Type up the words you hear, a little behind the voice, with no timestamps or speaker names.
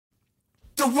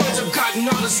The words have gotten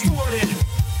all distorted.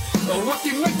 What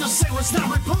they meant to say was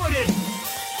not reported.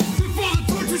 Before the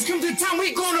torches come to town,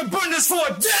 we gonna burn this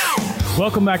fort down.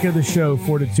 Welcome back to the show,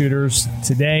 Fortituders.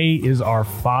 Today is our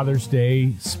Father's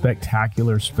Day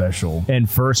spectacular special. And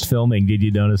first filming, did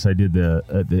you notice I did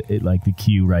the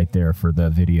cue right there for the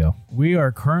video?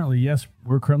 We're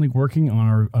currently working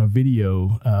on our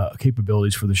video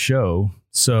capabilities for the show.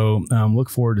 So look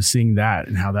forward to seeing that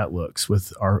and how that looks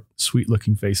with our sweet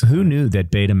looking faces. Who knew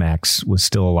that Betamax was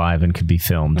still alive and could be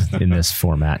filmed in this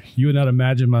format? You would not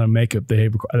imagine the amount of makeup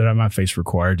that my face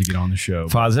required to get on the show.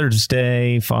 Father's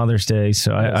Day.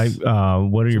 So yes.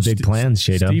 What are your big plans,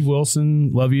 Shada? Steve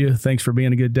Wilson, love you. Thanks for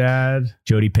being a good dad.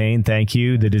 Jody Payne, thank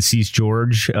you. The deceased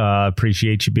George,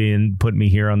 appreciate you putting me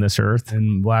here on this earth.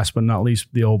 And last but not least,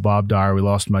 the old Bob Dyer. We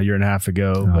lost him a year and a half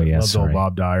ago. Oh, yes. Loved old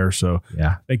Bob Dyer. So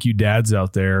yeah, thank you, dads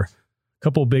out there. A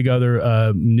couple of big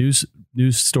other news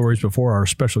stories before our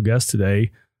special guest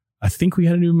today. I think we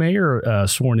had a new mayor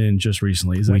sworn in just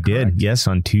recently. Is that correct? Did, yes,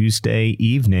 on Tuesday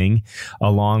evening,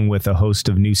 along with a host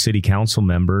of new city council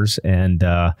members. And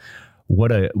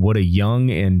what a young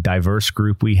and diverse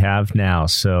group we have now.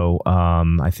 So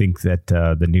I think that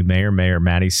the new mayor, Mayor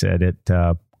Maddie, said it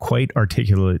quite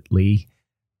articulately.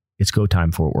 It's go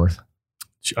time, Fort Worth.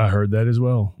 I heard that as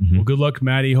well. Mm-hmm. Well, good luck,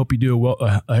 Maddie. Hope you do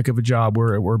a heck of a job.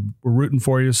 We're rooting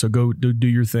for you. So go do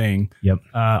your thing. Yep.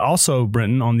 Also,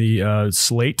 Brenton, on the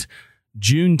slate,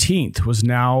 Juneteenth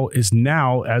is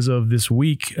now as of this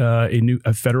week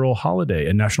a federal holiday,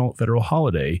 a national federal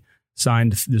holiday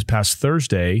signed this past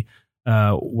Thursday.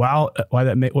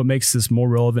 What makes this more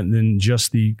relevant than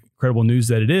just the incredible news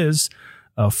that it is?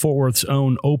 Fort Worth's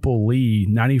own Opal Lee,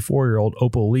 94-year-old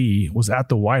Opal Lee, was at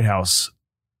the White House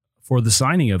for the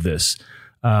signing of this.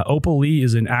 Opal Lee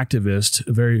is an activist,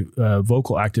 a very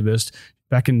vocal activist.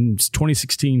 Back in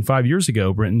 2016, 5 years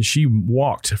ago, Brenton, she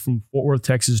walked from Fort Worth,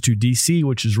 Texas to D.C.,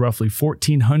 which is roughly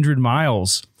 1,400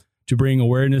 miles, to bring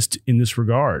awareness in this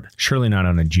regard. Surely not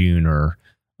on a June or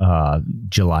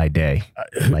July day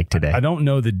like today. I don't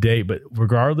know the date, but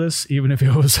regardless, even if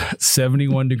it was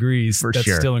 71 degrees, that's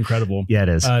sure. Still incredible. Yeah, it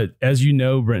is. As you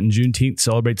know, Brenton, Juneteenth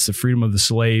celebrates the freedom of the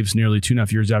slaves nearly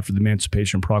 2.5 years after the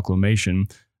Emancipation Proclamation.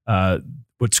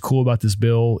 What's cool about this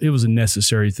bill, it was a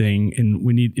necessary thing, and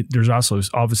there's also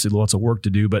obviously lots of work to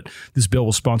do, but this bill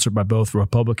was sponsored by both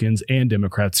Republicans and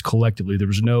Democrats collectively. There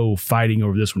was no fighting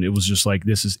over this one. It was just like,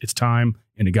 it's time,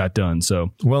 and it got done. So,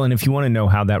 well, and if you want to know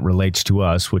how that relates to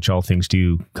us, which all things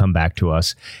do come back to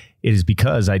us, it is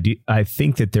because I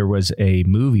think that there was a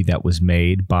movie that was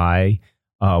made by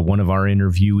one of our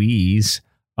interviewees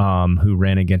who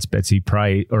ran against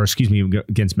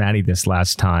against Maddie this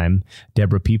last time.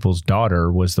 Deborah Peoples'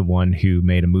 daughter was the one who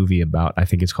made a movie about, I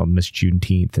think it's called Miss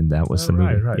Juneteenth, and that was the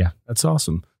movie. Right. Yeah, that's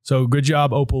awesome. So good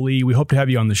job, Opal Lee. We hope to have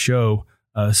you on the show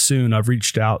soon. I've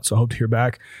reached out, so I hope to hear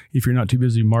back if you're not too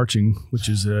busy marching, which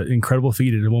is an incredible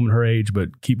feat at a woman her age,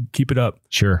 but keep it up.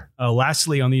 Sure.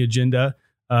 Lastly on the agenda,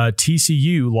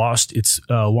 TCU lost its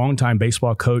longtime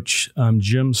baseball coach,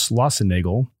 Jim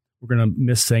Slossenagel. We're going to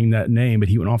miss saying that name, but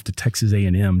he went off to Texas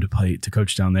A&M to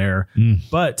coach down there.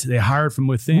 But they hired from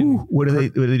within. Ooh, what do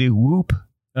they do? Whoop.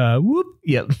 Whoop.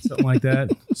 Yep. Something like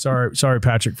that. Sorry,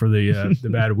 Patrick, for the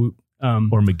bad whoop.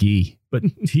 Or McGee. But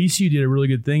TCU did a really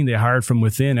good thing. They hired from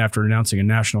within after announcing a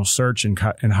national search and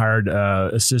hired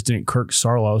assistant Kirk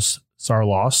Saarloos.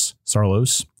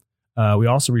 We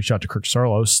also reached out to Kirk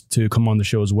Saarloos to come on the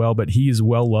show as well, but he is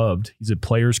well loved. He's a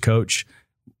player's coach.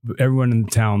 Everyone in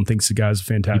the town thinks the guy's a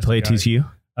fantastic. He play at TCU?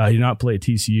 He did not play at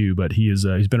TCU, but he's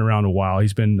been around a while.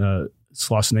 He's been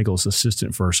Slossenagel's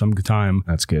assistant for some time.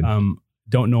 That's good.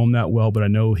 Don't know him that well, but I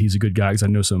know he's a good guy because I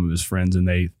know some of his friends, and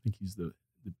they think he's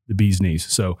the bee's knees.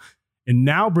 So, and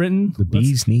now, Brenton, the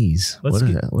bee's knees. What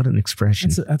an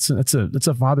expression! That's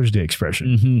a Father's Day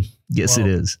expression. Mm-hmm. Yes, it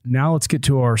is. Now let's get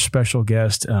to our special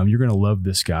guest. You're going to love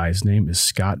this guy. His name is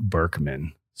Scott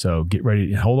Berkman. So get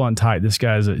ready. Hold on tight. This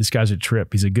guy's a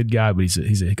trip. He's a good guy, but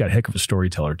he's got a heck of a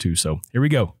storyteller too. So here we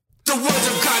go. The words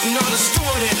have gotten all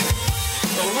distorted.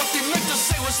 What they meant to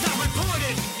say was not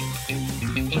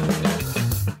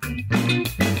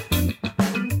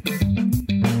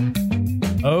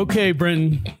reported. Okay,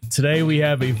 Brenton. Today we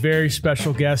have a very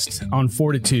special guest on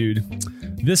Fortitude.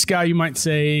 This guy, you might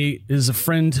say, is a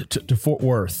friend to Fort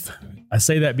Worth. I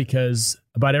say that because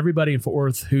about everybody in Fort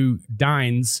Worth who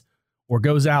dines or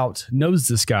goes out knows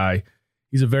this guy.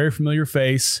 He's a very familiar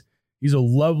face. He's a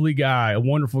lovely guy, a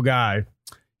wonderful guy.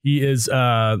 He is,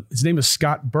 his name is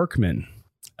Scott Berkman.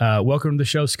 Welcome to the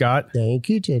show, Scott. Thank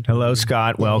you, Jed. Hello,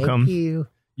 Scott. Welcome. Thank you.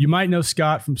 You might know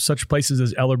Scott from such places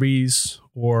as Ellerby's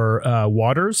or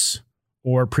Waters,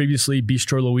 or previously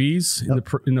Bistro Louise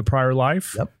in the prior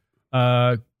life. Yep.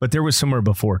 But there was somewhere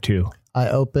before too. I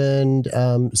opened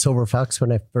Silver Fox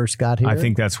when I first got here. I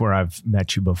think that's where I've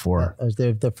met you before. I was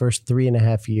there the first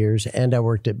 3.5 years, and I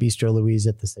worked at Bistro Louise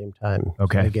at the same time.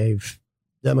 Okay. So I gave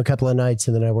them a couple of nights,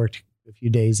 and then I worked a few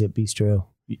days at Bistro.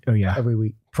 Oh yeah. Every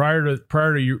week. Prior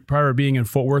to being in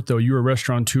Fort Worth, though, you were a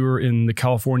restaurateur in the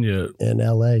California, in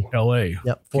LA.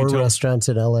 Yep, 4 restaurants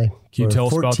in LA. Can you tell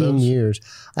us about 14 those? years.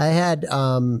 I had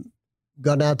gone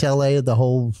out to LA. The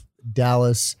whole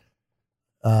Dallas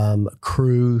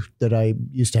crew that I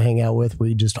used to hang out with,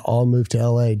 we just all moved to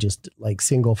LA, just like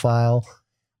single file,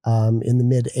 in the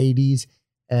mid 80s,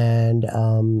 and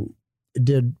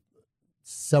did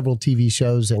several TV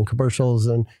shows and commercials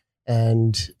and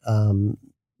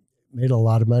made a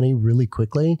lot of money really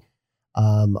quickly.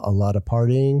 A lot of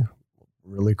partying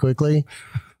really quickly.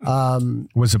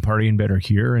 Was the partying better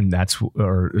here, and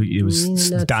or it was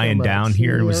dying down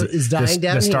here? You know, Was it's dying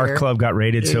down the Star here. Club got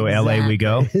raided, so LA we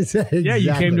go. Exactly. Yeah,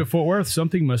 you came to Fort Worth.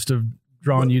 Something must have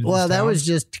drawn you to Well, this that town. was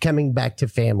just coming back to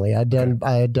family. I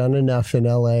had done enough in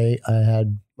LA. I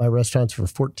had my restaurants for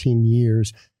 14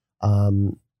 years.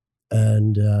 And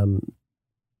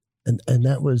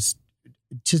that was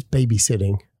just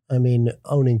babysitting. I mean,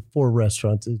 owning 4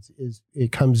 restaurants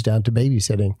it comes down to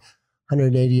babysitting.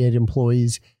 188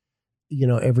 employees,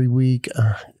 every week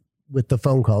with the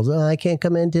phone calls. Oh, I can't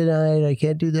come in tonight. I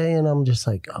can't do that. And I'm just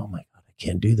like, oh my God, I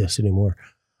can't do this anymore.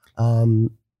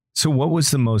 So what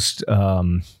was the most,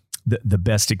 the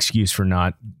best excuse for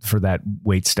that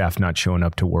wait staff not showing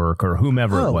up to work, or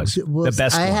whomever it was? The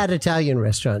best I one. had Italian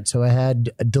restaurants. So I had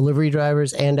delivery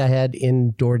drivers and I had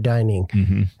indoor dining.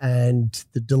 Mm-hmm. And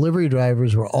the delivery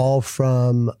drivers were all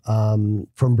from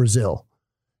Brazil.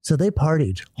 So they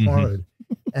partied hard.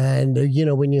 And,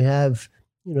 when you have,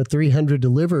 300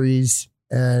 deliveries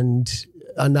and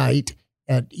a night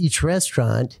at each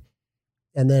restaurant,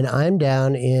 and then I'm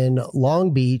down in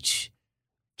Long Beach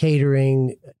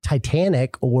catering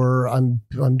Titanic, or I'm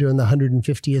doing the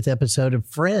 150th episode of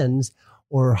Friends,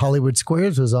 or Hollywood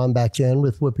Squares was on back then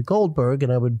with Whoopi Goldberg,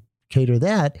 and I would cater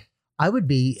that. I would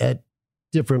be at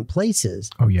different places.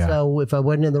 Oh, yeah. So if I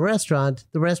wasn't in the restaurant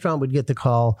would get the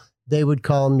call. They would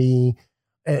call me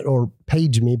or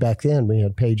page me. Back then we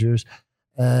had pagers,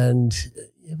 and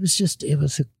it was just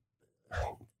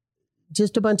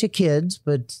a bunch of kids,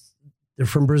 but they're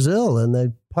from Brazil and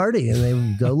they party and they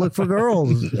go look for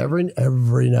girls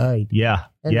every night. Yeah.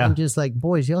 And yeah. I'm just like,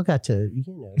 boys, y'all got to, you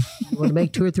want to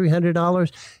make $200 or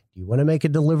 $300? Do you want to make a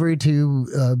delivery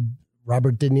to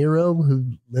Robert De Niro,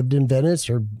 who lived in Venice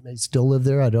or may still live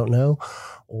there? I don't know.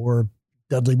 Or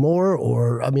Dudley Moore,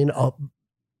 or,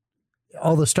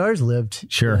 all the stars lived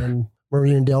in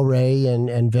Marina Del Rey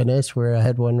and Venice, where I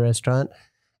had one restaurant.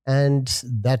 And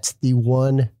that's the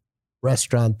one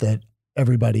restaurant that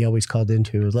everybody always called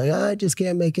into. It was like, I just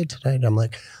can't make it tonight. I'm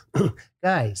like,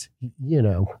 guys,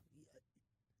 you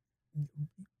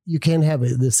can't have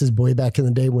it. This is way back in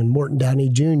the day when Morton Downey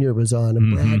Jr. was on,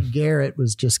 and Brad Garrett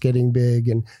was just getting big,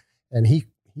 and he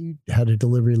had a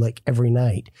delivery like every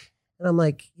night. And I'm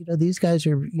like, these guys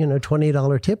are,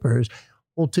 $20 tippers.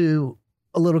 Well, to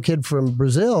a little kid from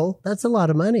Brazil, that's a lot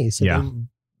of money. So they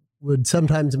would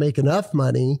sometimes make enough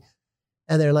money,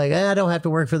 and they're like, I don't have to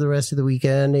work for the rest of the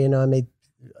weekend. I made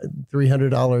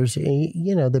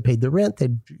 $300. They paid the rent,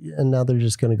 and now they're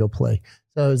just going to go play.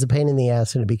 So it was a pain in the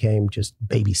ass, and it became just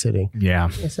babysitting. Yeah.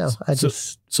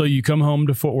 So you come home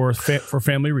to Fort Worth for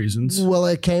family reasons. Well,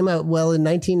 it came out. Well, in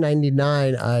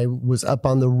 1999, I was up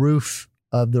on the roof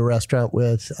of the restaurant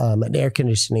with an air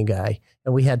conditioning guy.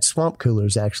 And we had swamp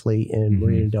coolers actually in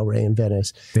Marina Del Rey in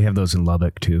Venice. They have those in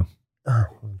Lubbock too. Oh,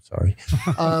 I'm sorry.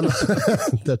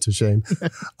 That's a shame.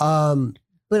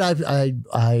 But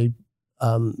I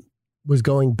was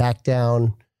going back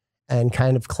down and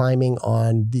kind of climbing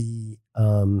on the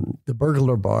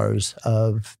burglar bars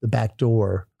of the back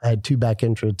door. I had 2 back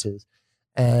entrances,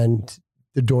 and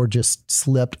the door just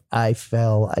slipped. I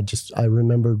fell. I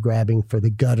remember grabbing for the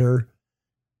gutter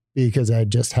because I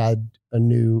had just had a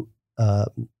new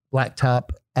blacktop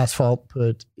asphalt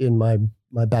put in my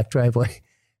back driveway.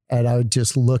 And I would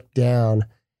just look down,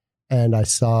 and I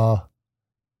saw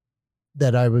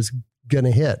that I was going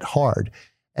to hit hard.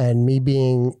 And me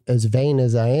being as vain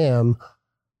as I am,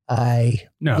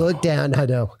 looked down. I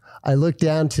know. I looked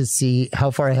down to see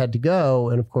how far I had to go.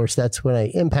 And of course, that's when I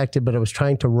impacted, but I was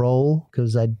trying to roll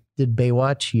because I did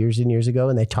Baywatch years and years ago,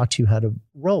 and they taught you how to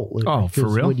roll. Oh, for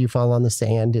real? When you fall on the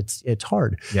sand, it's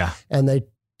hard. Yeah. And they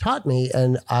taught me,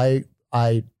 and I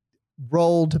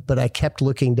rolled, but I kept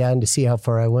looking down to see how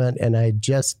far I went. And I had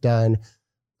just done,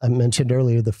 I mentioned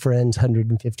earlier, the Friends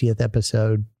 150th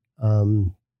episode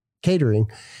catering,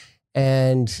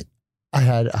 and I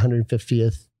had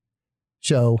 150th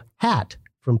show hat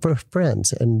from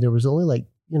friends, and there was only like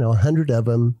 100 of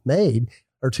them made,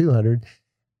 or 200,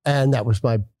 and that was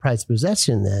my prized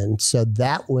possession then. So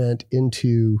that went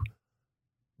into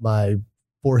my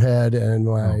forehead and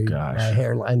my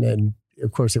hairline, and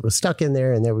of course it was stuck in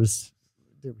there, and there was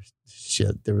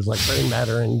shit. There was like brain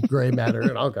matter and gray matter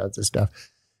and all kinds of stuff.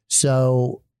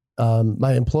 So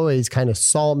my employees kind of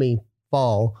saw me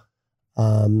fall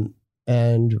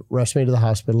and rushed me to the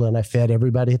hospital, and I fed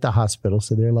everybody at the hospital.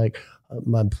 So they're like,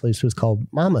 my place was called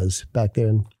Mama's back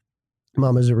then,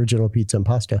 Mama's Original Pizza and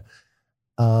Pasta.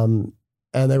 And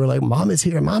they were like, Mama's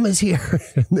here, Mama's here.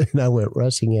 And then I went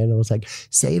rushing in. I was like,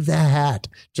 save the hat,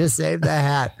 just save the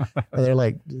hat. And they're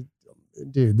like,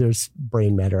 dude, there's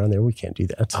brain matter on there. We can't do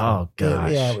that. Oh,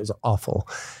 gosh. Yeah, it was awful.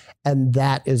 And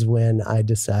that is when I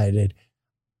decided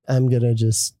I'm going to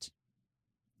just,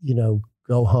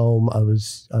 go home. I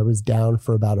was down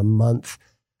for about a month.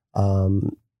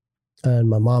 And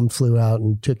my mom flew out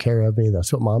and took care of me.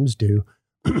 That's what moms do.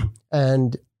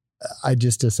 And I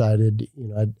just decided,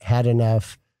 I'd had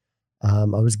enough. I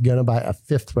was going to buy a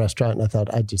 5th restaurant, and I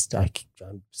thought I'm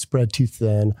spread too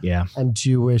thin. Yeah. I'm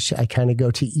Jewish. I kind of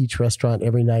go to each restaurant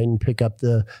every night and pick up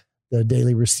the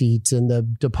daily receipts and the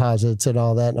deposits and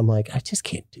all that. And I'm like, I just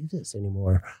can't do this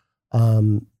anymore.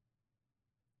 And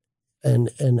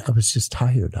I was just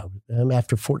tired.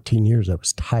 After 14 years, I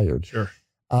was tired. Sure.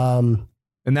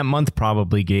 And that month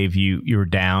probably gave you were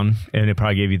down, and it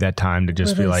probably gave you that time to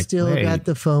just be like, I still hey. got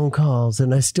the phone calls,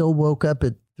 and I still woke up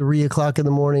at 3:00 in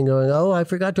the morning going, oh, I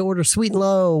forgot to order sweet and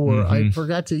low, or I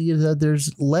forgot to,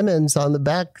 there's lemons on the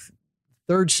back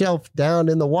 3rd shelf down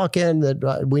in the walk-in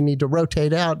that we need to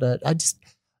rotate out.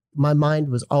 My mind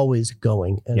was always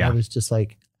going, and I was just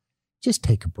like, just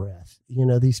take a breath.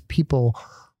 These people,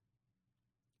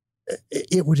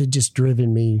 it would have just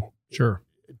driven me. Sure.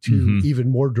 To even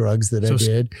more drugs that I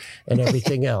did and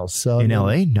everything else. So in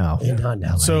LA? No. Not in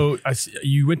LA. So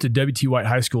you went to W.T. White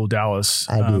High School, Dallas.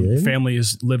 I did. Family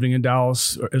is living in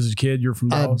Dallas. As a kid, you're from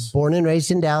Dallas? Born and raised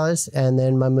in Dallas. And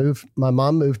then my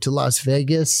mom moved to Las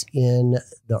Vegas in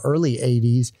the early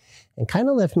 80s and kind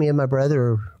of left me and my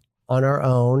brother on our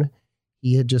own.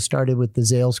 He had just started with the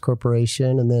Zales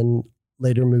Corporation and then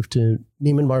later moved to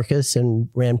Neiman Marcus and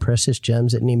ran Precious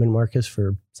Gems at Neiman Marcus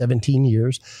for 17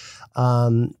 years.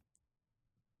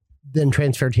 Then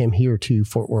transferred him here to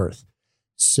Fort Worth.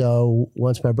 So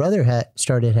once my brother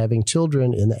started having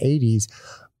children in the 80s,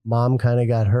 mom kind of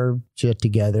got her shit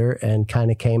together and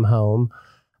kind of came home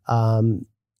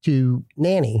to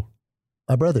nanny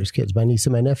my brother's kids, my niece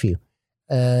and my nephew.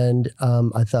 And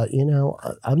I thought,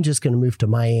 I'm just going to move to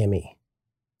Miami.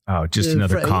 Oh, just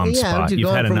another calm spot. You've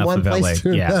had enough of LA.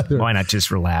 Yeah. Why not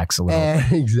just relax a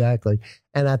little? Exactly.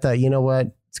 And I thought, you know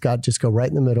what, Scott, just go right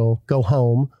in the middle, go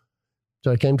home.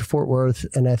 So I came to Fort Worth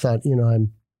and I thought,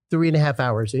 I'm 3.5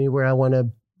 hours anywhere I want to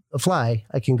fly.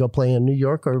 I can go play in New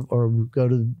York or go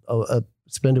to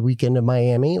spend a weekend in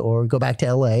Miami or go back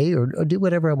to LA or do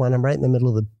whatever I want. I'm right in the middle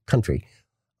of the country.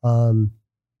 And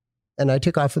I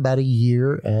took off about a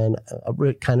year and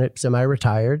kind of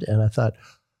semi-retired. And I thought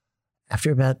after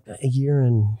about a year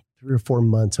and 3 or 4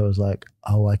 months, I was like,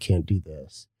 oh, I can't do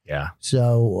this. Yeah.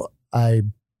 So I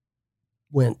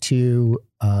went to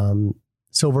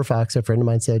Silver Fox. A friend of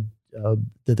mine said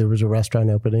that there was a restaurant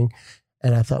opening.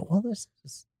 And I thought, well, this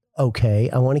is okay.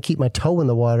 I want to keep my toe in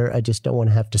the water. I just don't want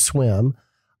to have to swim.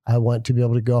 I want to be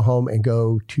able to go home and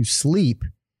go to sleep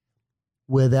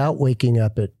without waking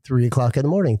up at 3:00 in the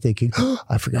morning thinking, oh,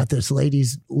 I forgot this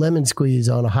lady's lemon squeeze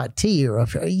on a hot tea or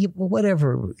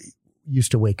whatever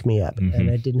used to wake me up. And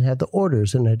I didn't have the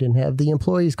orders and I didn't have the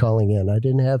employees calling in. I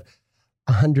didn't have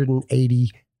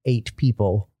 188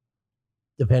 people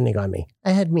depending on me.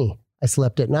 I had me. I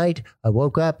slept at night. I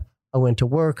woke up. I went to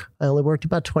work. I only worked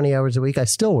about 20 hours a week. I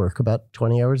still work about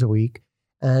 20 hours a week.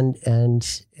 And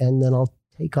then I'll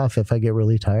take off. If I get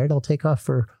really tired, I'll take off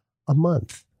for a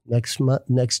month.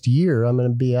 Next year, I'm going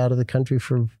to be out of the country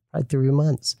for probably 3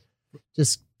 months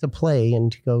just to play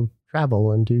and to go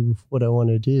travel and do what I want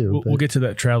to do. We'll get to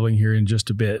that traveling here in just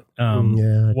a bit.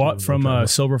 From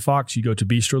Silver Fox, you go to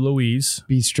Bistro Louise.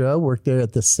 Bistro, worked there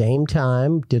at the same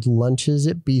time, did lunches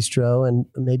at Bistro and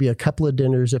maybe a couple of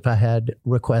dinners if I had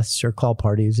requests or call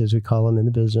parties, as we call them in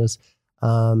the business.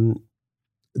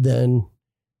 Then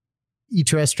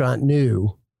each restaurant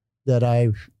knew that I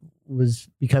was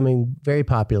becoming very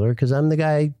popular because I'm the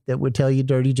guy that would tell you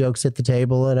dirty jokes at the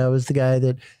table. And I was the guy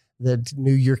that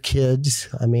knew your kids.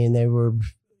 I mean,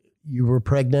 you were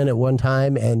pregnant at one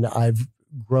time and I've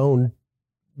grown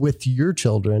with your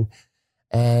children.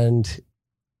 And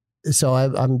so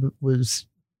I was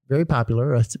very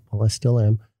popular. I still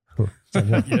am.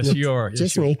 Yes, you are.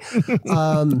 Just me.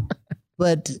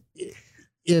 But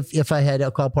if I had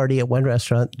a call party at one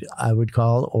restaurant, I would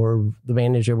call, or the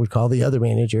manager would call the other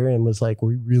manager and was like,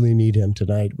 we really need him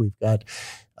tonight. We've got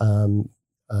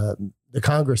the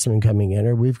congressman coming in,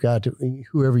 or we've got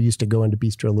whoever used to go into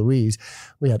Bistro Louise.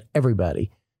 We had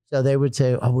everybody. So they would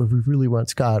say, oh, we really want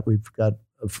Scott. We've got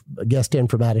a guest in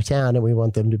from out of town and we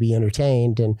want them to be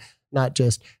entertained and not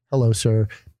just, hello, sir,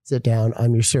 sit down,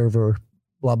 I'm your server,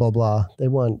 blah, blah, blah. They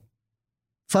want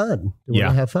fun. They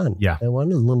want to have fun. Yeah. They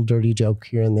want a little dirty joke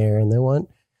here and there. And they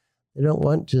don't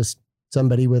want just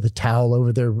somebody with a towel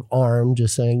over their arm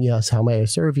just saying, yes, how may I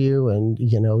serve you? And,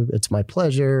 it's my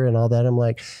pleasure and all that. I'm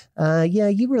like, yeah,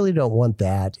 you really don't want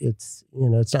that. It's,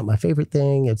 it's not my favorite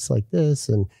thing. It's like this.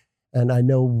 And I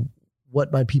know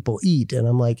what my people eat. And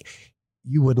I'm like,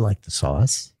 you wouldn't like the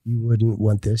sauce. You wouldn't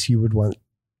want this. You would want,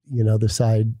 the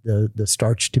side, the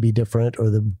starch to be different, or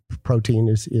the protein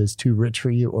is too rich for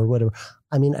you, or whatever.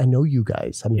 I mean, I know you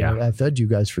guys. I mean, I've fed you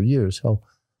guys for years. So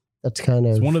that's kind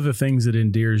of, it's one of the things that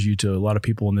endears you to a lot of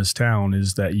people in this town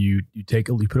is that you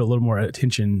put a little more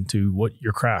attention to what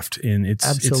your craft, and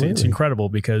it's incredible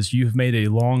because you've made a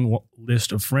long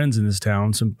list of friends in this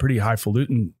town, some pretty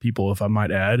highfalutin people, if I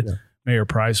might add. Yeah. Mayor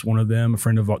Price, one of them, a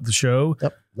friend of the show.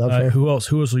 Yep, love her. Who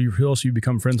else you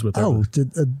become friends with? Oh,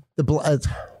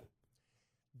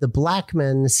 the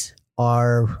Blackmans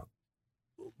are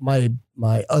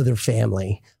my other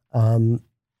family.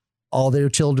 All their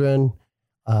children,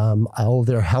 all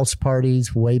their house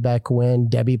parties way back when.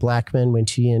 Debbie Blackman, when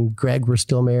she and Greg were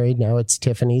still married. Now it's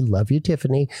Tiffany. Love you,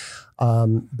 Tiffany.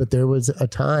 But there was a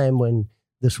time when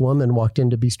this woman walked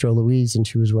into Bistro Louise and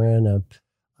she was wearing a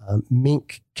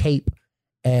mink cape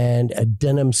and a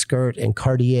denim skirt and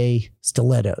Cartier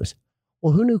stilettos.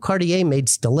 Well, who knew Cartier made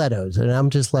stilettos? And I'm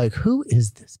just like, who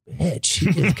is this bitch? She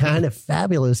is kind of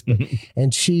fabulous.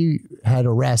 And she had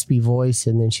a raspy voice.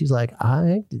 And then she's like,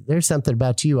 there's something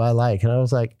about you I like. And I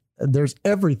was like, there's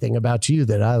everything about you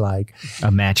that I like. A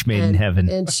match made in heaven.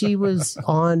 And she was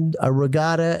on a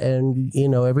regatta and,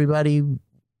 everybody,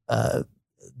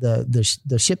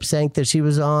 the ship sank that she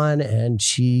was on, and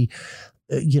she,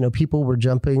 people were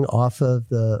jumping off of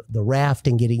the raft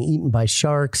and getting eaten by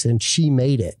sharks, and she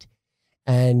made it.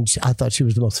 And I thought she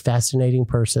was the most fascinating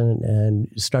person, and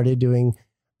started doing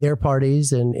their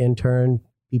parties. And in turn,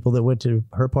 people that went to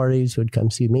her parties would come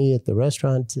see me at the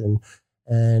restaurant,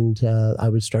 and I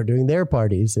would start doing their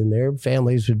parties, and their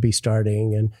families would be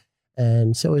starting.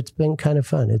 And so it's been kind of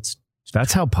fun.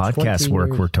 That's how podcasts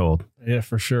work, we're told. Yeah,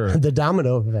 for sure. The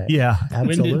domino effect. Yeah.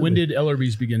 Absolutely. When did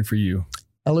Ellerby's begin for you?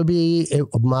 Ellerby,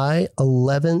 my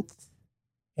 11th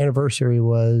anniversary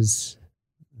was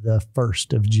the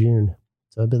 1st of June.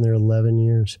 So I've been there 11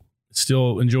 years.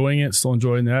 Still enjoying it? Still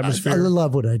enjoying the atmosphere? I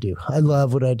love what I do.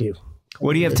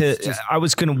 What do you have I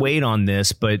was going to wait on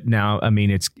this, but now, I mean,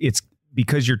 it's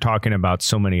because you're talking about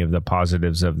so many of the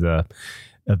positives of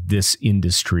this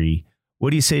industry.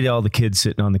 What do you say to all the kids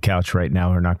sitting on the couch right now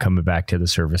who are not coming back to the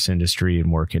service industry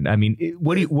and working? I mean,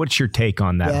 what's your take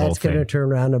on that whole thing? That's going to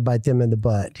turn around and bite them in the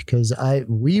butt, because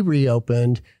we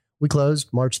reopened. We closed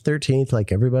March 13th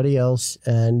like everybody else.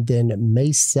 And then May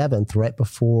 7th, right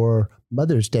before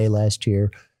Mother's Day last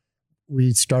year,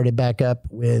 we started back up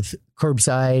with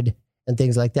curbside and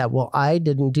things like that. Well, I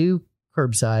didn't do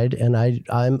curbside, and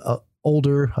I'm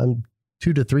older. I'm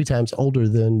 2 to 3 times older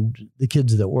than the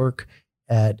kids that work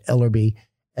at Ellerby.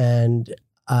 And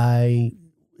I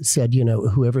said,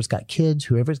 whoever's got kids,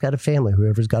 whoever's got a family,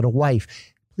 whoever's got a wife,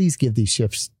 please give these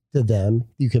shifts to them.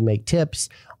 You can make tips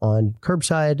on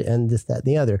curbside and this, that, and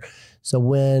the other. So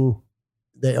when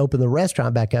they opened the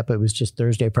restaurant back up, it was just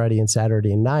Thursday, Friday, and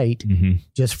Saturday night,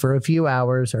 just for a few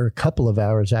hours, or a couple of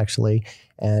hours actually.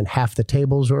 And half the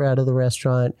tables were out of the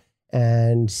restaurant,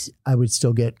 and I would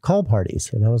still get call parties.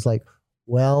 And I was like,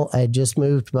 well, I just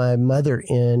moved my mother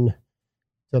in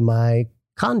to my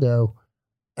condo,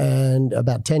 and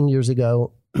about 10 years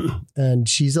ago, and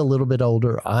she's a little bit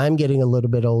older. I'm getting a little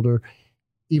bit older.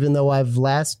 Even though I've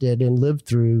lasted and lived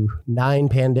through 9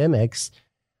 pandemics,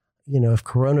 if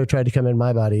Corona tried to come in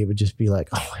my body, it would just be like,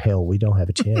 oh, hell, we don't have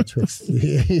a chance.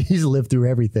 He's lived through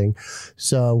everything.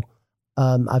 So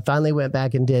I finally went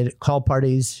back and did call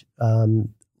parties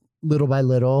little by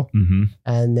little.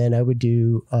 And then I would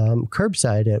do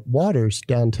curbside at Waters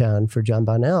downtown for John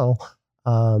Bonnell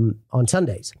on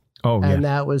Sundays. Oh, yeah. And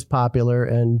that was popular.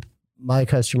 And my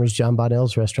customers, John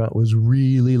Bonnell's restaurant, was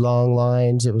really long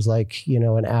lines. It was like,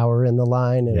 an hour in the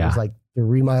line, and it was like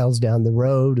 3 miles down the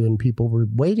road, and people were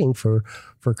waiting for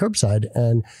curbside.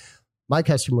 And my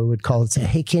customer would call and say,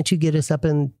 hey, can't you get us up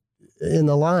in in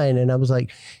the line. And I was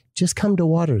like, just come to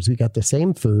Waters. We got the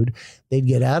same food. They'd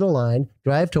get out of line,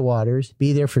 drive to Waters,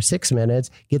 be there for 6 minutes,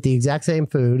 get the exact same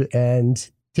food,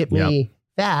 and tip me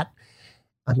fat.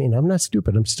 I mean, I'm not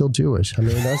stupid. I'm still Jewish. I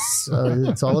mean, that's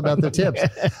it's all about the tips.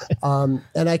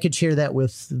 And I could share that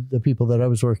with the people that I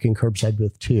was working curbside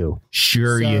with too.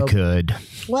 Sure, you could.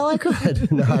 Well, I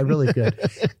could. No, I really could.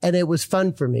 And it was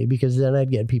fun for me because then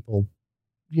I'd get people,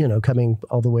 coming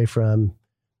all the way from,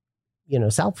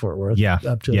 South Fort Worth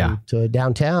up to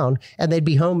downtown, and they'd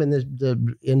be home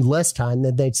in less time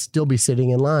than they'd still be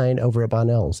sitting in line over at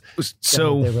Bonnell's.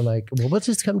 So they were like, well, let's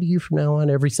just come to you from now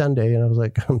on every Sunday. And I was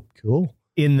like, cool.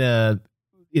 In the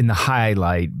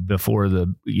highlight before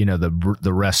the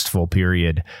restful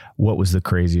period, what was the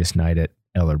craziest night at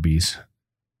Ellerby's?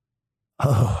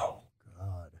 Oh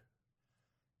God.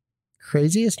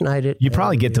 Craziest night at You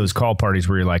probably get those call parties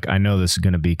where you're like, I know this is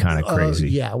going to be kind of crazy.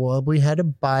 Yeah. Well, we had a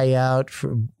buyout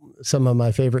for some of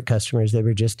my favorite customers. They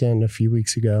were just in a few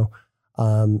weeks ago.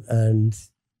 And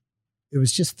it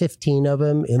was just 15 of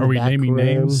them in the back room. Are we naming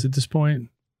names at this point?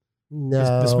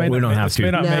 No, we don't have to.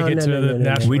 May not make it to the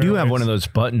national. We do have one of those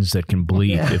buttons that can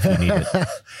bleep if you need it.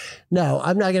 No,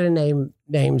 I'm not going to name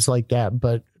names like that,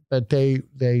 but they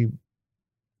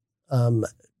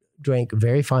drank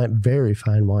very fine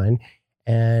wine,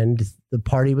 and the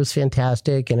party was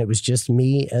fantastic, and it was just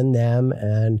me and them.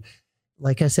 And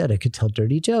like I said, I could tell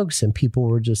dirty jokes, and people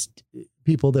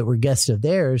that were guests of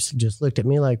theirs just looked at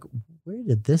me like, where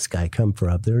did this guy come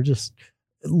from? They were just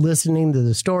listening to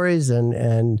the stories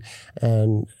and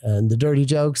the dirty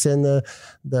jokes and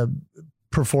the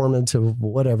performance of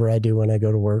whatever I do when I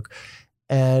go to work.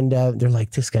 And they're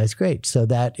like, this guy's great. So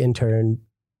that in turn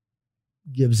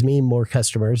gives me more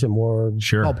customers and more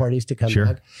call parties to come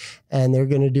back. And they're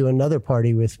going to do another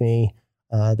party with me.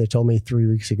 They told me 3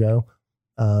 weeks ago,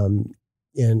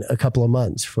 in a couple of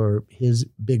months for his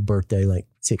big birthday. Like,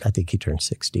 I think he turned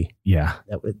 60. Yeah.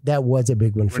 That was a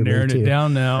big one for me too. We're narrowing it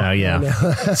down now. Oh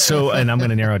yeah. So, and I'm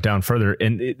going to narrow it down further,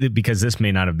 and because this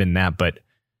may not have been that, but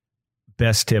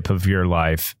best tip of your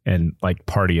life and like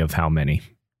party of how many?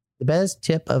 The best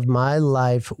tip of my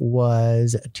life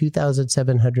was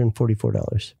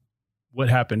 $2,744. What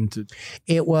happened?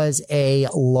 It was a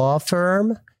law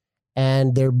firm,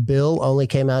 and their bill only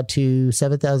came out to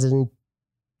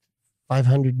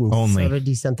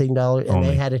 $7,570 something dollars, and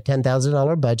they had a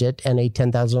 $10,000 budget and a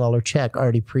 $10,000 check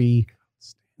already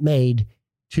pre-made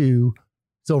to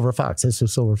Silver Fox. This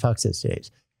was Silver Fox these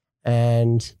days,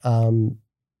 and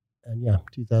yeah,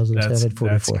 2,744.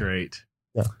 That's great.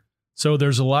 Yeah. So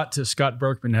there's a lot to Scott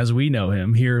Berkman as we know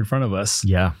him here in front of us.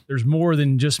 Yeah. There's more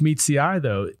than just meets the eye,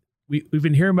 though. We've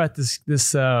been hearing about this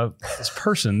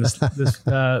person.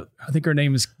 I think her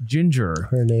name is Ginger.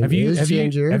 Her name is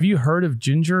Ginger. Have you heard of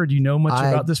Ginger? Do you know much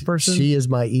about this person? She is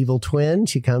my evil twin.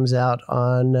 She comes out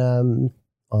on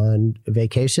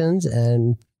vacations,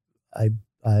 and I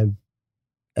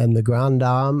am the grande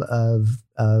dame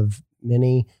of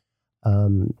many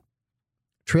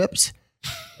trips,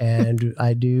 and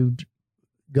I do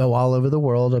go all over the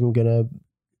world. I'm going to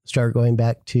start going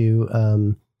back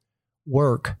to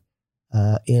work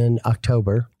in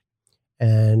October,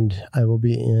 and I will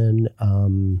be in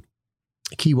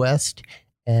Key West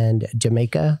and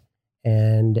Jamaica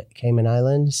and Cayman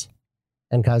Islands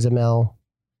and Cozumel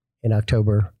in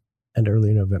October and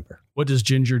early November. What does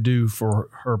Ginger do for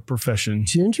her profession?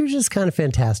 Ginger's just kind of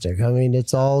fantastic. I mean,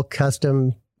 it's all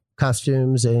custom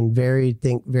costumes and very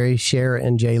Cher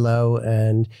and J-Lo,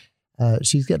 and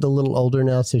she's getting a little older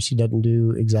now, so she doesn't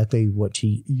do exactly what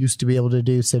she used to be able to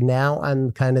do. So now I'm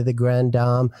kind of the grande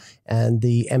dame and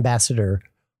the ambassador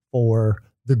for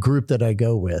the group that I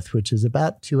go with, which is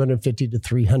about 250 to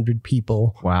 300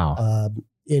 people. Wow.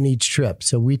 In each trip.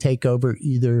 So we take over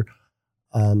either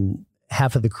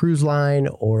half of the cruise line,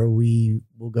 or we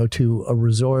will go to a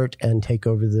resort and take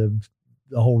over the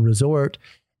whole resort.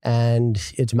 And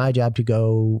it's my job to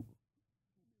go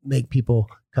make people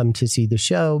come to see the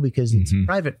show, because it's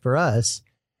private for us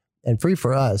and free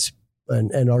for us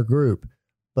and our group.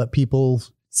 But people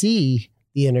see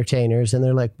the entertainers and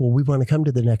they're like, well, we want to come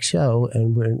to the next show.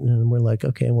 And we're like,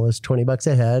 okay, well, it's $20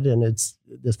 a head, and it's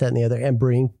this, that, and the other, and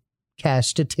bring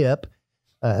cash to tip.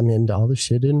 I mean, all the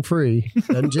shit isn't free.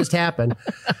 Doesn't just happen.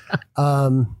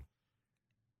 So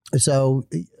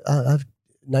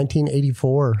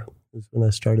 1984 is when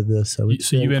I started this. So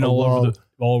you've been all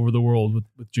over the world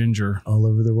with Ginger. All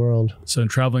over the world. So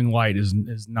traveling light is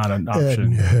not an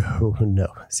option. No.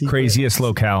 See, craziest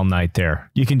locale night there.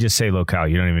 You can just say locale.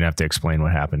 You don't even have to explain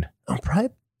what happened.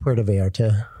 Probably Puerto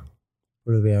Vallarta.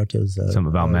 Puerto Vallarta is something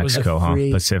about Mexico, huh?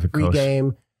 Pacific free Coast.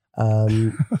 Game.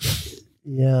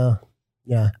 Yeah.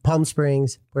 Yeah. Palm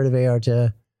Springs, Puerto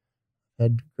Vallarta,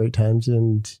 had great times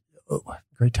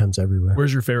great times everywhere.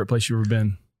 Where's your favorite place you've ever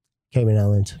been? Cayman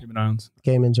Islands. Cayman Islands.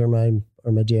 Caymans are my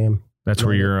jam. That's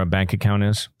where your bank account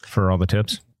is for all the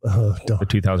tips? Oh, The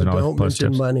 $2,000 don't plus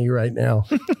mention tips? money right now.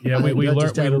 Yeah, we I learned.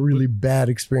 just had a really bad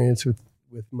experience with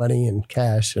money and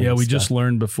cash. And Yeah, we stuff. just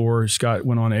learned before Scott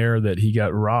went on air that he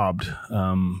got robbed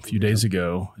a few days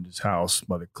ago at his house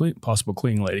by the possible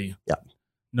cleaning lady. Yeah.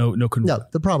 No,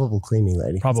 the probable cleaning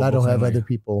lady. 'Cause Probable I don't have cleaning other lady.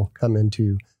 people come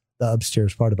into the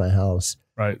upstairs part of my house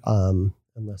right.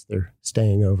 unless they're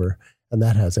staying over, and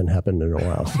that hasn't happened in a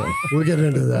while. So we'll get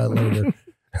into that later.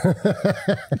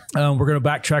 We're going to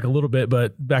backtrack a little bit,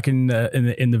 but back in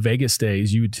the Vegas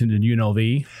days, you attended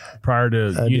UNLV prior to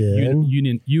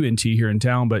UNT here in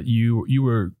town, but you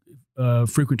were a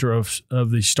frequenter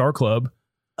of the Star Club.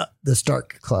 The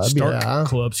Stark Club. Stark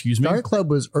Club, excuse me. Stark Club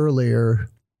was earlier.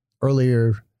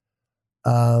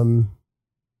 No,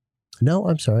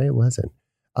 I'm sorry, it wasn't.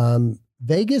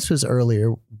 Vegas was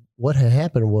earlier. What had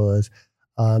happened was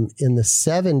in the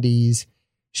 70s,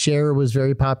 Cher was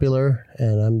very popular,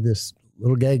 and I'm this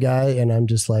little gay guy, and I'm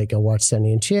just like, I watched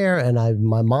Sonny and Cher, and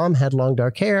my mom had long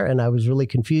dark hair, and I was really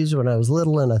confused when I was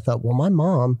little, and I thought, well, my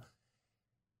mom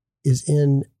is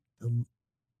in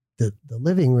the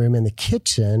living room in the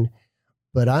kitchen,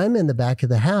 but I'm in the back of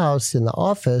the house in the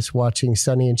office watching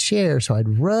Sonny and Cher, so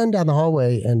I'd run down the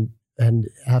hallway and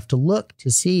have to look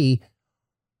to see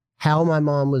how my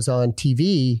mom was on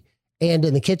TV and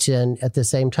in the kitchen at the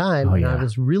same time. Oh, and yeah. I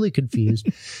was really confused.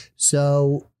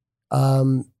 So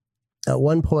at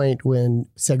one point when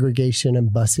segregation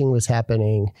and busing was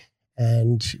happening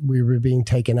and we were being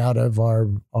taken out of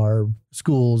our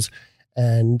schools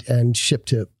and shipped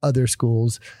to other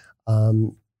schools,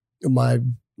 my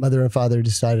mother and father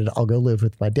decided I'll go live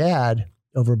with my dad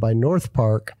over by North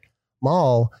Park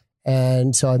Mall.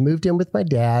 And so I moved in with my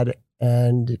dad,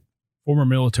 and Former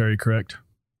military, correct?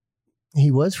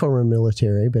 he was former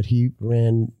military, but he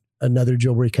ran another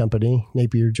jewelry company,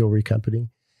 Napier Jewelry Company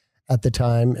at the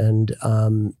time.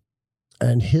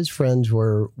 And his friends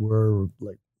were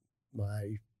like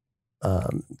my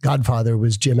godfather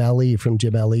was Jim Ali from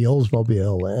Jim Ali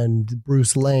Oldsmobile, and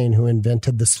Bruce Lane, who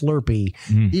invented the Slurpee.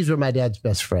 These were my dad's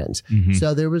best friends. Mhm.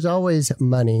 So there was always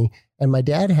money. And my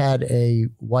dad had a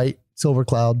white Silver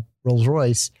Cloud Rolls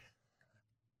Royce,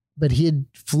 but he had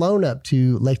flown up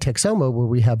to Lake Texoma where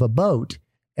we have a boat.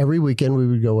 Every weekend we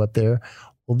would go up there.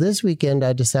 Well, this weekend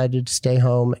I decided to stay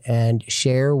home, and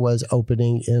Cher was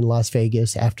opening in Las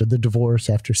Vegas after the divorce,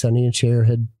 after Sonny and Cher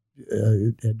had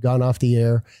gone off the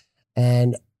air.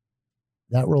 And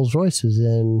that Rolls Royce was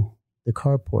in the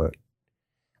carport.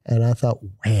 And I thought,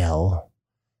 well,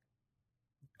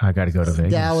 I got to go to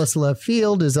Vegas. Dallas left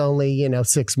field is only,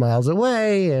 6 miles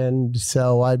away. And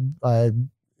so I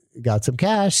got some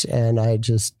cash, and I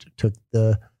just took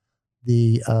the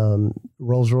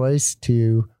Rolls Royce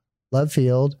to Love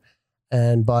Field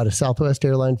and bought a Southwest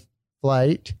Airlines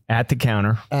flight At the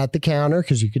counter.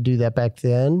 because you could do that back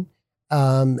then,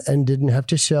 and didn't have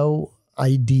to show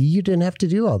ID. You didn't have to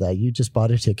do all that. You just bought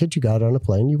a ticket. You got on a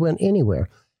plane. You went anywhere.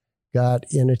 Got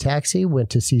in a taxi, went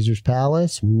to Caesar's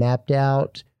Palace, mapped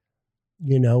out,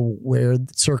 where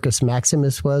Circus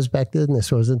Maximus was back then.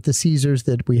 This wasn't the Caesars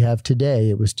that we have today.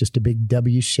 It was just a big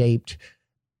W-shaped,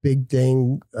 big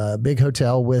thing, big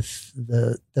hotel with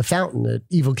the fountain that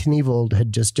Evel Knievel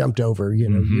had just jumped over,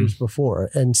 years before.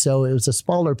 And so it was a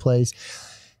smaller place.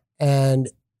 And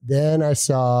then I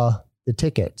saw the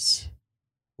tickets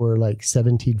were like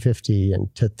 $17.50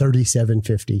 and to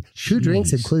 $37.50, 2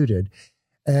 drinks included.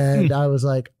 And I was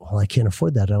like, well, I can't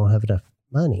afford that. I don't have enough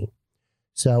money.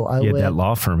 So I You had went. that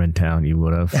law firm in town. You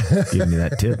would have given me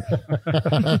that tip.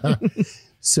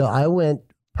 So I went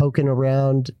poking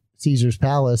around Caesar's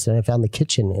Palace, and I found the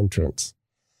kitchen entrance.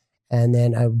 And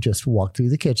then I just walked through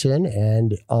the kitchen,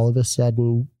 and all of a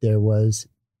sudden there was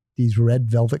these red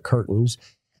velvet curtains,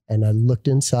 and I looked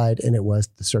inside, and it was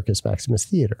the Circus Maximus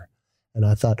Theater. And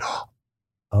I thought,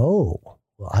 oh,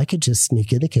 well, I could just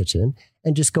sneak in the kitchen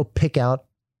and just go pick out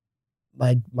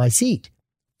my seat.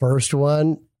 First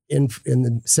one in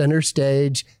the center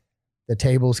stage. The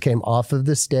tables came off of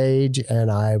the stage,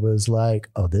 and I was like,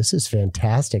 oh, this is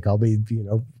fantastic. I'll be,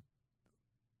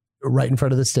 right in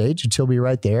front of the stage, and she'll be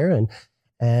right there. And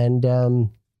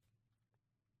then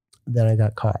I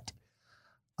got caught.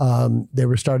 They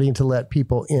were starting to let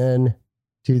people in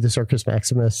to the Circus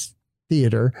Maximus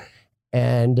Theater.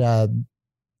 And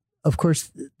of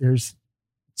course, there's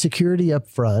security up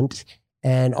front,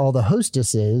 and all the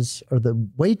hostesses or the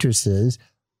waitresses,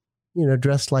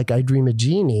 dressed like I Dream a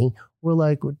Genie, were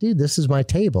like, well, dude, this is my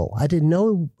table. I didn't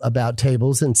know about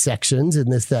tables and sections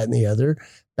and this, that, and the other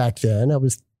back then. I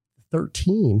was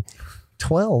 13,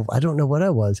 12. I don't know what I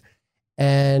was.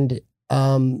 And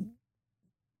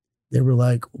they were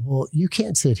like, well, you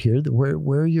can't sit here.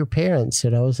 Where are your parents?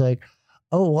 And I was like,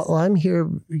 oh, well, I'm here,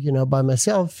 by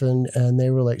myself. And they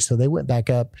were like, so they went back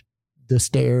up the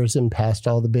stairs and past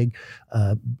all the big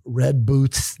red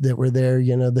booths that were there,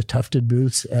 the tufted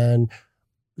booths, and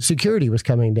security was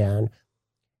coming down.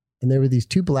 And there were these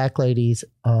two black ladies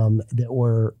that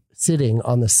were sitting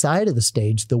on the side of the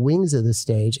stage, the wings of the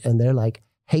stage. And they're like,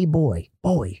 hey, boy,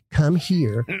 come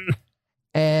here.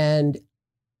 And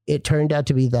it turned out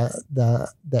to be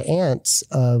the aunts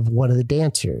of one of the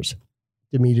dancers,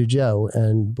 Demita Jo.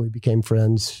 And we became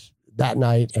friends that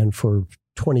night and for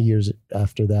 20 years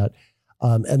after that.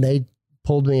 And they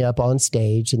pulled me up on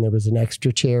stage, and there was an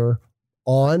extra chair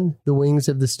on the wings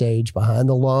of the stage behind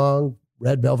the long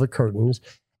red velvet curtains.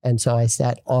 And so I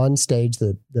sat on stage.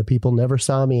 The people never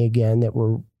saw me again that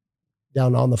were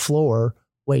down on the floor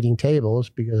waiting tables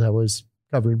because I was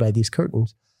covered by these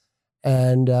curtains.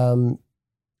 And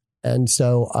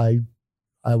so I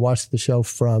watched the show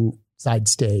from side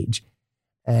stage.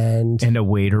 And a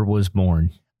waiter was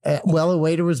born. A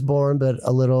waiter was born, but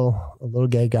a little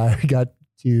gay guy got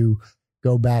to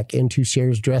go back into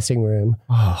Cher's dressing room,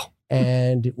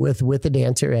 and with the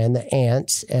dancer and the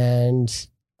aunts, and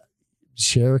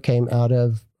Cher came out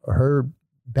of her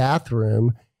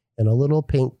bathroom in a little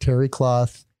pink terry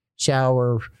cloth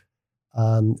shower,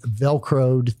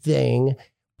 Velcroed thing,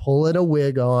 pulling a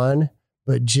wig on,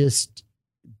 but just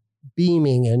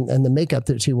beaming, and the makeup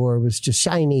that she wore was just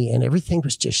shiny, and everything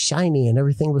was just shiny, and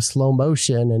everything was slow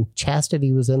motion. And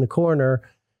Chastity was in the corner.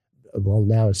 Well,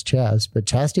 now it's Chaz, but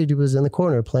Chastity was in the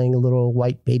corner playing a little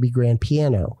white baby grand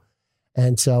piano.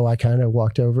 And so I kind of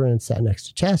walked over and sat next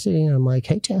to Chastity, and I'm like,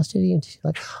 hey, Chastity. And she's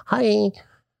like, hi.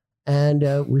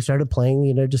 And we started playing,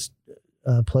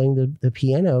 playing the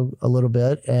piano a little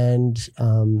bit. And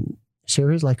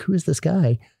Sherry's like, who is this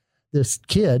guy, this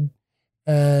kid?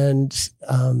 And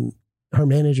her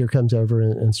manager comes over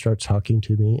and starts talking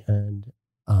to me. And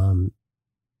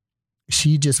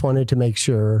she just wanted to make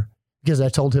sure, because I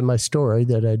told him my story,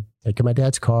 that I'd taken my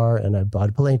dad's car and I bought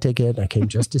a plane ticket and I came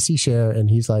just to see Cher. And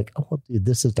he's like, oh, well, dude,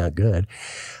 this is not good.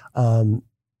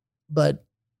 But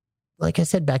like I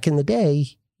said, back in the day,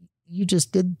 you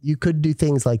could do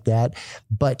things like that.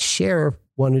 But Cher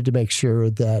wanted to make sure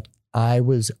that I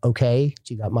was okay.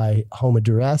 She got my home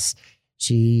address.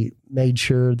 She made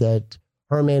sure that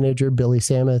her manager, Billy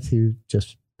Samuth, who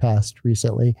just passed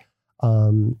recently,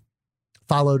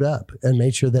 followed up and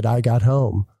made sure that I got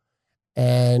home.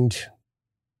 And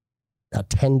about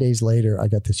 10 days later, I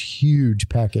got this huge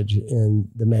package in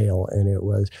the mail, and it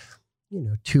was,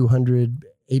 200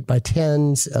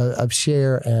 8x10s of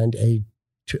Cher, and a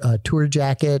tour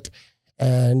jacket,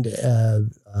 and a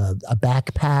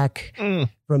backpack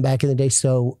from back in the day.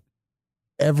 So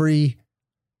every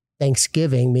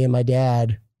Thanksgiving, me and my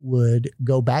dad would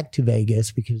go back to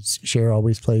Vegas because Cher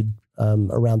always played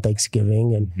around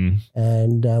Thanksgiving,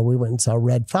 and we went and saw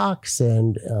Red Fox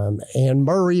and Anne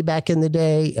Murray back in the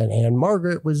day, and Anne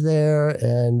Margaret was there,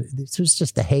 and this was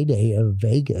just the heyday of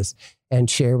Vegas. And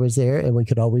Cher was there, and we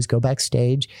could always go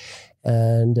backstage.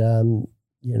 And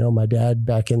my dad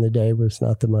back in the day was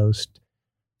not the most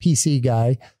PC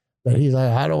guy, but he's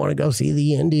like, I don't want to go see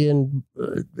the Indian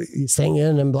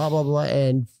singing and blah blah blah.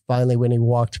 And finally, when he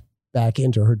walked back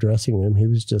into her dressing room, he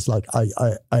was just like,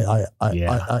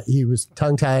 he was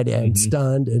tongue tied and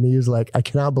stunned. And he was like, I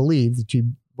cannot believe that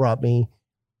you brought me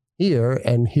here.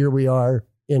 And here we are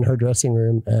in her dressing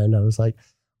room. And I was like,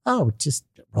 oh, just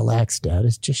relax, Dad.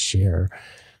 It's just Cher.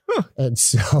 And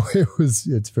so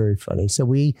it's very funny. So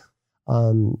we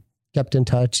kept in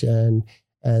touch, and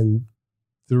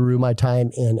through my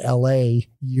time in LA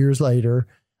years later,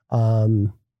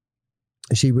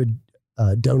 she would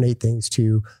donate things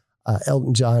to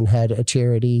Elton John had a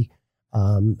charity,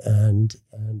 and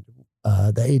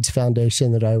the AIDS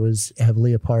Foundation that I was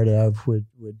heavily a part of would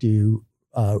do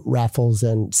raffles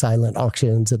and silent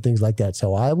auctions and things like that.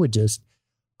 So I would just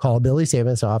call Billy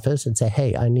Samuth's office and say,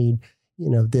 hey, I need,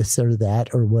 this or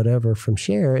that or whatever from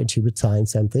Cher. And she would sign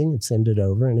something and send it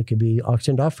over, and it could be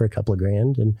auctioned off for a couple of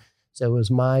grand. And so it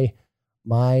was my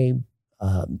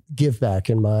give back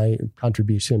and my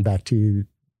contribution back to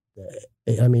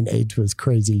AIDS was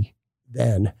crazy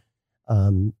then,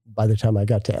 by the time I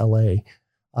got to LA.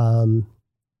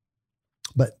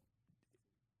 But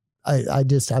I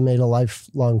made a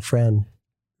lifelong friend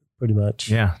pretty much.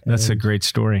 Yeah, that's a And- great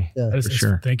story. Yeah. For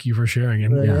sure. Thank you for sharing.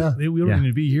 And Yeah. we don't need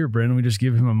to be here, Brendan. We just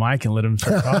give him a mic and let him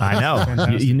start talking. I know.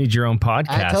 Fantastic. You need your own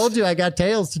podcast. I told you I got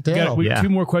tales to tell. We Yeah. got 2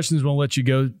 more questions. We'll let you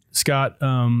go, Scott.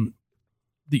 That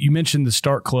you mentioned the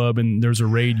Start Club and there's a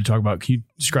raid you talk about. Can you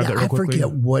describe that real quickly? I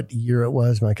forget what year it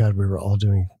was. My God, we were all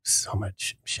doing so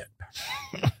much shit.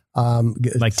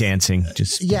 Like dancing.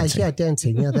 Just dancing.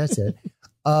 dancing. Yeah, that's it.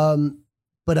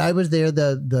 But I was there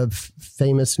the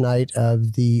famous night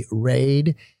of the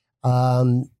raid.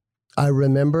 I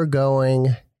remember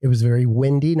going. It was a very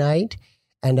windy night,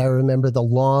 and I remember the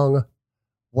long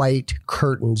white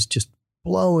curtains just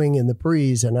blowing in the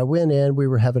breeze. And I went in. We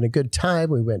were having a good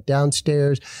time. We went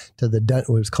downstairs to what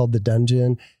was called the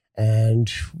dungeon, and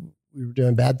we were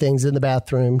doing bad things in the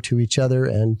bathroom to each other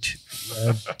and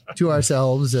to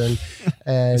ourselves. And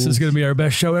This is going to be our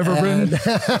best show ever, Brendan.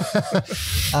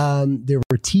 there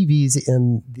were TVs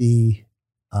in the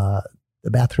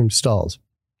bathroom stalls.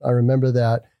 I remember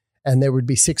that. And there would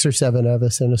be 6 or 7 of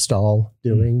us in a stall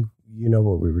doing,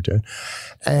 what we were doing.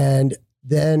 And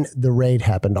then the raid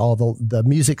happened. All the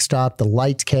music stopped. The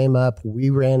lights came up. We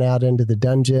ran out into the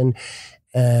dungeon,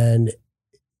 and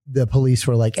the police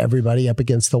were like, everybody up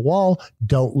against the wall.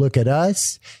 Don't look at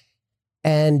us.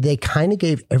 And they kind of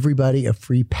gave everybody a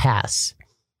free pass.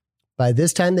 By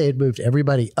this time, they had moved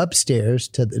everybody upstairs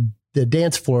to the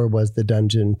dance floor was the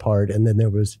dungeon part. And then there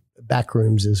was back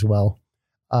rooms as well.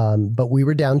 But we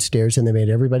were downstairs, and they made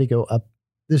everybody go up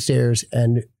the stairs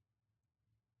and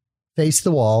face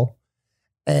the wall.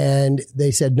 And they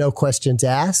said, no questions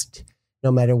asked,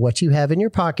 no matter what you have in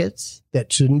your pockets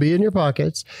that shouldn't be in your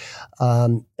pockets.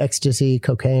 Ecstasy,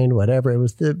 cocaine, whatever. It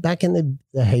was back in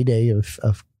the heyday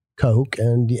of Coke,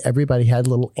 and everybody had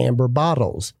little amber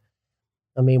bottles.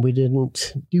 I mean, we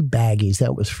didn't do baggies.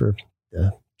 That was for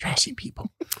the trashy people.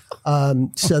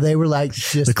 So they were like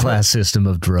just The class system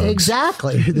of drugs.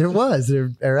 Exactly.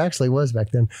 There actually was back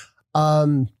then.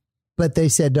 But they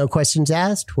said, no questions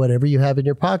asked, whatever you have in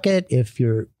your pocket. If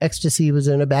your ecstasy was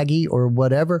in a baggie or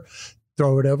whatever,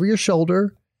 throw it over your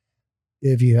shoulder.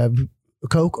 If you have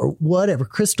Coke or whatever,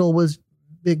 Crystal was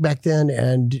big back then.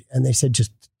 And they said,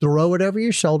 just throw it over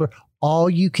your shoulder. All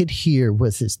you could hear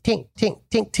was this tink, tink,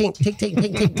 tink, tink, tink, tink,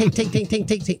 tink, tink, tink, tink, tink, tink,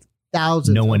 tink, tink.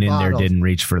 Thousands. No one of in there bottles. didn't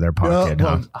reach for their pocket,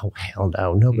 huh? Oh, hell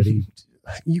no. Nobody.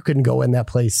 You couldn't go in that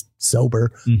place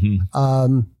sober.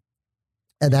 Mm-hmm.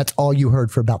 And that's all you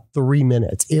heard for about 3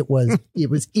 minutes. It was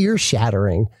ear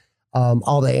shattering.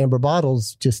 All the amber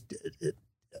bottles,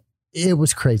 it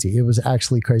was crazy. It was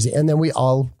actually crazy. And then we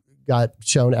all got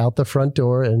shown out the front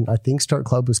door, and I think Start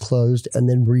Club was closed and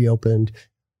then reopened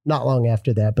not long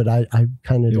after that. But I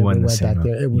kind of never wasn't the went same, back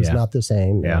there. It was yeah. not the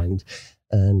same. Yeah.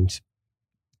 And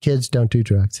kids don't do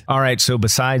drugs. All right. So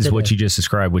besides what you just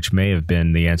described, which may have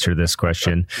been the answer to this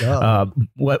question,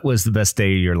 what was the best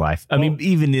day of your life? I mean,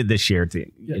 even this year,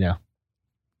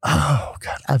 Oh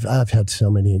God, I've had so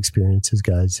many experiences,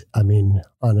 guys. I mean,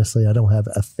 honestly, I don't have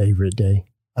a favorite day.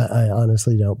 I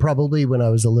honestly don't. Probably when I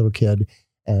was a little kid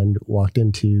and walked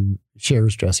into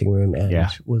Cher's dressing room and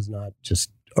was not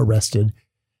just arrested.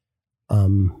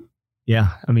 Yeah.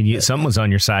 I mean, someone was on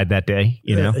your side that day,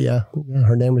 know? Yeah.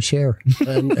 Her name was Cher.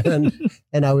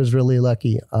 And I was really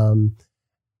lucky. And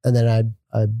then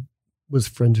I was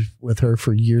friends with her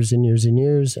for years and years and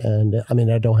years. And I mean,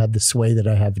 I don't have the sway that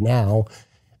I have now.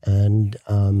 And,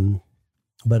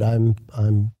 but I'm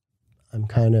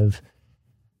kind of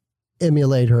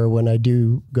emulate her when I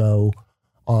do go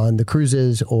on the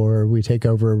cruises, or we take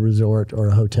over a resort or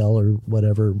a hotel or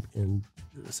whatever in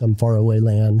some faraway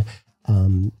land.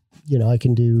 I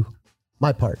can do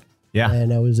my part. Yeah.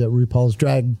 And I was at RuPaul's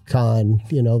Drag Con,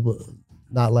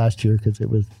 not last year because it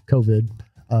was COVID,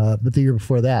 but the year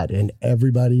before that, and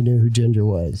everybody knew who Ginger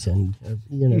was. And,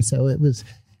 so it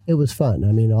was fun.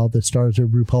 I mean, all the stars of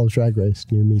RuPaul's Drag Race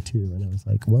knew me too. And I was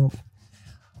like, well,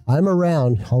 I'm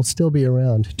around. I'll still be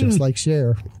around, just like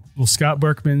Cher. Well, Scott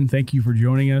Berkman, thank you for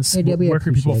joining us. Hey, Debbie, Where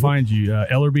can people find you?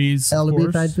 Ellerby's?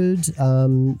 Ellerby Fine Foods.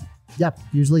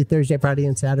 Usually Thursday, Friday,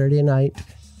 and Saturday night.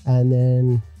 And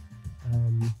then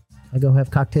I go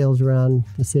have cocktails around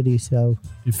the city. So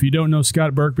if you don't know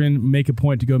Scott Berkman, make a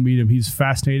point to go meet him. He's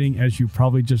fascinating, as you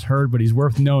probably just heard, but he's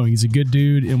worth knowing. He's a good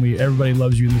dude, and everybody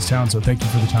loves you in this town. So thank you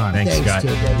for the time. Thanks Scott.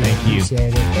 Thank you.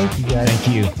 Appreciate it. Thank you, guys.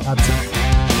 Thank you. Absolutely.